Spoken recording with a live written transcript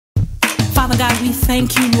Father God, we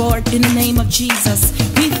thank you, Lord, in the name of Jesus.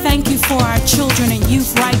 We thank you for our children and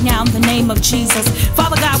youth right now in the name of Jesus.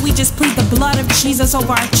 Father God, we just plead the blood of Jesus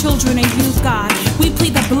over our children and youth, God. We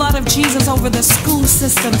plead the blood of Jesus over the school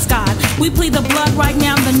systems, God. We plead the blood right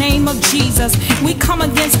now in the name of Jesus. We come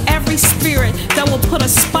against every spirit that will put a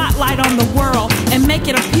spotlight on the world and make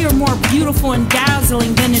it appear more beautiful and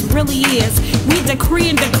dazzling than it really is. We decree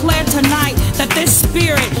and declare tonight that this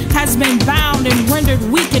spirit has been bound and rendered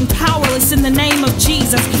weak and powerless in the name of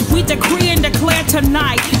Jesus. We decree and declare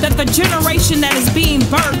tonight that the generation that is being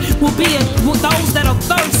birthed will be those that are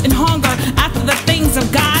thirst and hunger after the things of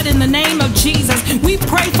God in the name of Jesus. We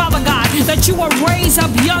pray, Father God, that you will raise up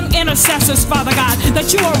young intercessors, Father God,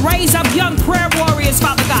 that you will raise up young prayer warriors,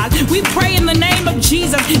 Father God. We pray in the name of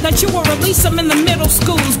Jesus that you will release them in the middle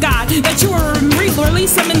schools, God, that you will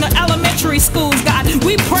release them in the elementary schools, God.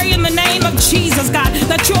 We pray in the name of Jesus, God,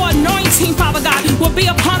 that your anointing, Father God, will be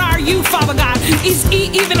upon our youth, Father God,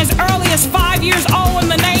 even as early as 5 years old in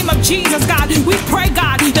the name of Jesus, God. We pray,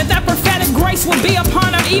 God, that that prophetic grace will be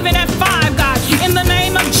upon them even at 5, God, in the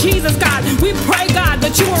name of Jesus, God. We pray, God,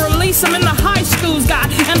 that you will release them in the high schools,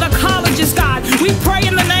 God, and the colleges, God. We pray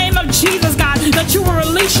in the name of Jesus, God, that you will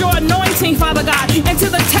release your anointing, Father God,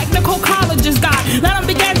 into the technical colleges, God. Let them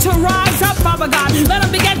begin to rise up, Father God. Let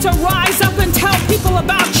them begin to rise up and tell people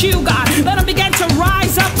about you, God. Let them begin to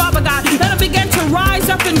rise up, Father God. Let them begin to rise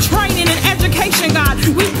up in training and education, God.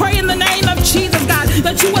 We pray in the name of Jesus, God,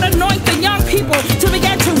 that you would anoint the young people to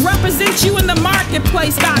begin to represent you in the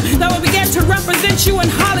marketplace, God. That will begin to represent you in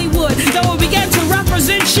Hollywood. That will begin to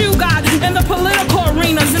represent you, God, in the political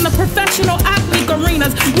arenas, in the professional athlete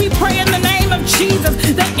arenas. We pray in the name of Jesus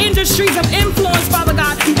that industries of influence, Father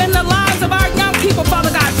God, in the lives of our young people,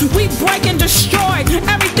 Father God, we break and destroy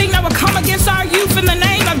everything that will come against our youth in the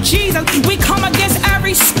name of Jesus. We come against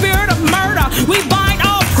every spirit of murder. We bind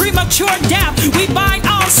all premature death. We bind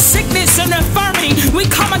all sickness and infirmity. We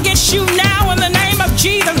come against you now in the name of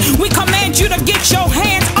Jesus. We command you to get your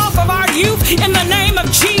hands off of our youth in the name of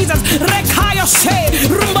Jesus.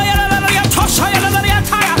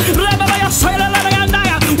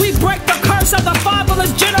 We break the curse of the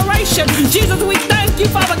fatherless generation. Jesus, we thank you,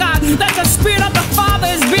 Father God, that the spirit of the Father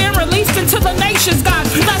is being released into the nations, God.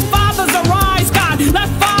 Let fathers arise, God. Let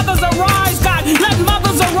fathers arise, God. Let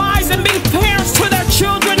mothers arise and be parents to their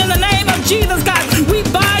children in the name of Jesus, God. We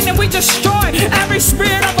bind and we destroy every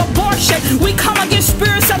spirit of abortion. We come against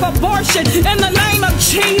spirits of abortion in the name of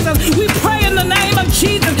Jesus. We pray in the name of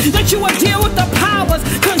Jesus that you will deal with the powers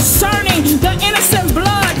concerning the innocent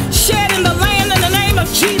blood shed in the land in the name of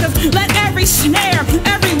Jesus. Let every snare,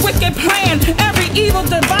 every wicked plan, every evil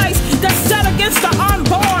device that's set against the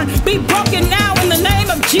unborn be broken now in the name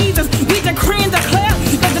of Jesus. We decree and declare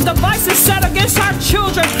that the devices set against our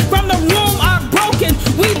children from the womb are broken.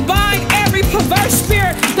 We bind every perverse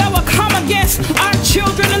spirit that will come against our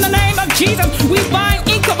children in the name of Jesus. We bind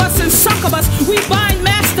incubus and succubus. We bind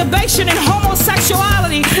masturbation and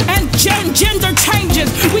homosexuality and gender changes.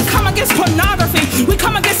 We come against pornography. We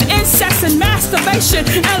come against incest and masturbation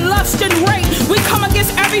and lust and rape. We come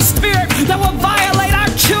against every spirit that will violate our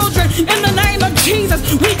children in the name of Jesus.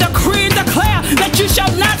 We decree and declare that you shall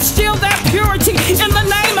not steal their purity in the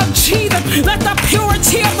name of Jesus. Let the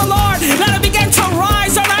purity of the Lord, let it begin to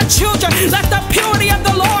rise on our children. Let the purity of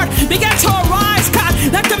the Lord begin to arise, God.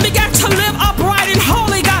 Let them begin to live upright and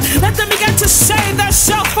holy, God. Let them begin to save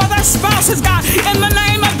themselves for their spouses, God, in the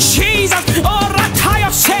name of Jesus. Oh,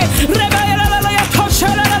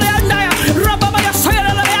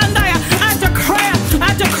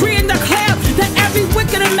 I decree and declare that every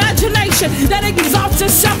wicked imagination that exalts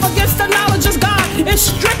itself against the knowledge of God is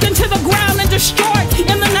stricken to the ground and destroyed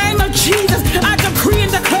in the name of Jesus. I decree and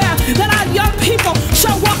declare that our young people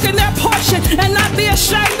shall walk in their portion and not be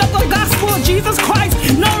ashamed of the gospel of Jesus Christ.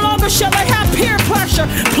 No longer shall they have peer pressure,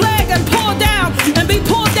 plague and pull down and be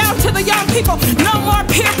pulled down to the young people. No more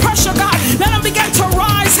peer pressure, God. Let them begin to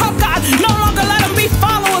rise up, God. No longer let them be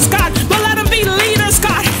followers, God, but let them be leaders,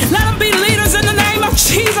 God. Let them be leaders in the name of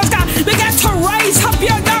Jesus, God. Begin to raise up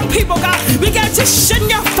your young people, God. Begin to send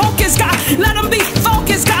your focus, God. Let them be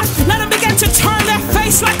focused, God. Let them begin to turn their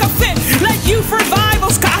face like a fit. Let youth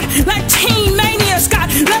revivals, God. Let teen manias, God.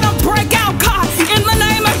 Let them break out, God, in the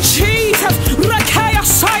name of Jesus.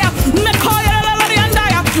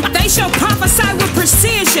 They shall prophesy with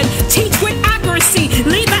precision, teach with accuracy,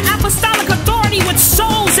 lead the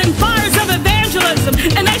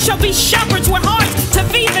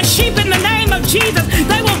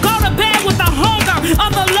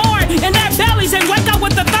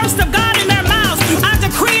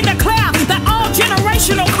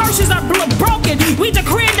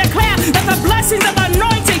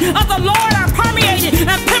of the Lord are permeating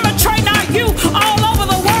and penetrating our youth all over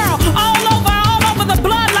the world, all over the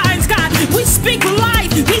bloodlines, God. We speak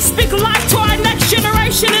life. We speak life to our next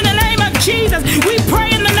generation in the name of Jesus. We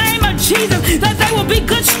pray in the name of Jesus that they will be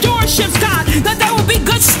good stewardship